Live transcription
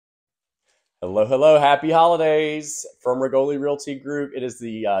Hello, hello. Happy holidays from Rigoli Realty Group. It is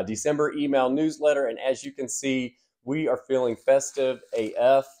the December email newsletter. And as you can see, we are feeling festive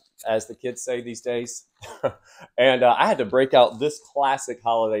AF, as the kids say these days. And I had to break out this classic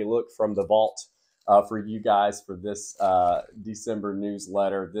holiday look from the vault for you guys for this December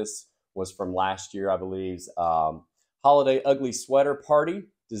newsletter. This was from last year, I believe. Holiday Ugly Sweater Party,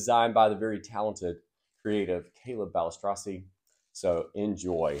 designed by the very talented, creative Caleb Balistrossi. So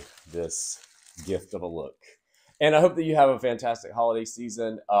enjoy this gift of a look. And I hope that you have a fantastic holiday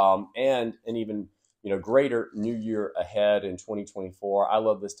season and an even greater new year ahead in 2024. I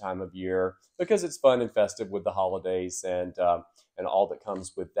love this time of year because it's fun and festive with the holidays and all that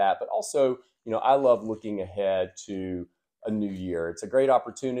comes with that. But also, I love looking ahead to a new year. It's a great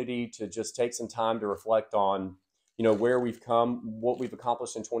opportunity to just take some time to reflect on where we've come, what we've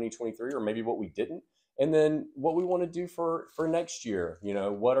accomplished in 2023, or maybe what we didn't, and then what we want to do for next year.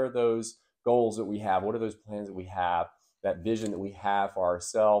 What are those goals that we have? What are those plans that we have? That vision that we have for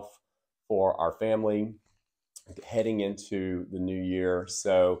ourselves, for our family, heading into the new year.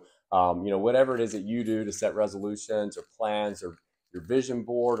 So, whatever it is that you do to set resolutions or plans or your vision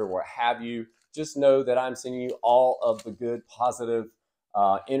board or what have you, just know that I'm sending you all of the good, positive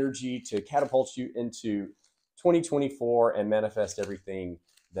energy to catapult you into 2024 and manifest everything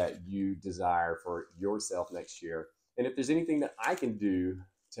that you desire for yourself next year. And if there's anything that I can do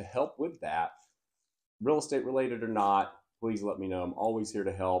to help with that, real estate related or not, please let me know. I'm always here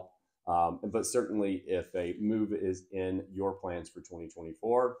to help. But certainly, if a move is in your plans for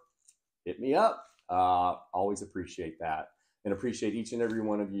 2024, hit me up. Always appreciate that, and appreciate each and every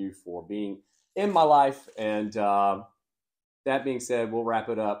one of you for being in my life. And that being said, we'll wrap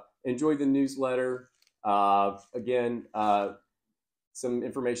it up. Enjoy the newsletter. Again, some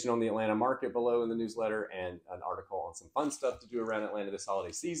information on the Atlanta market below in the newsletter and an article on some fun stuff to do around Atlanta this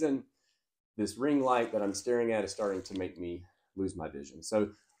holiday season. This ring light that I'm staring at is starting to make me lose my vision. So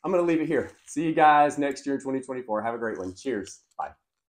I'm going to leave it here. See you guys next year in 2024. Have a great one. Cheers. Bye.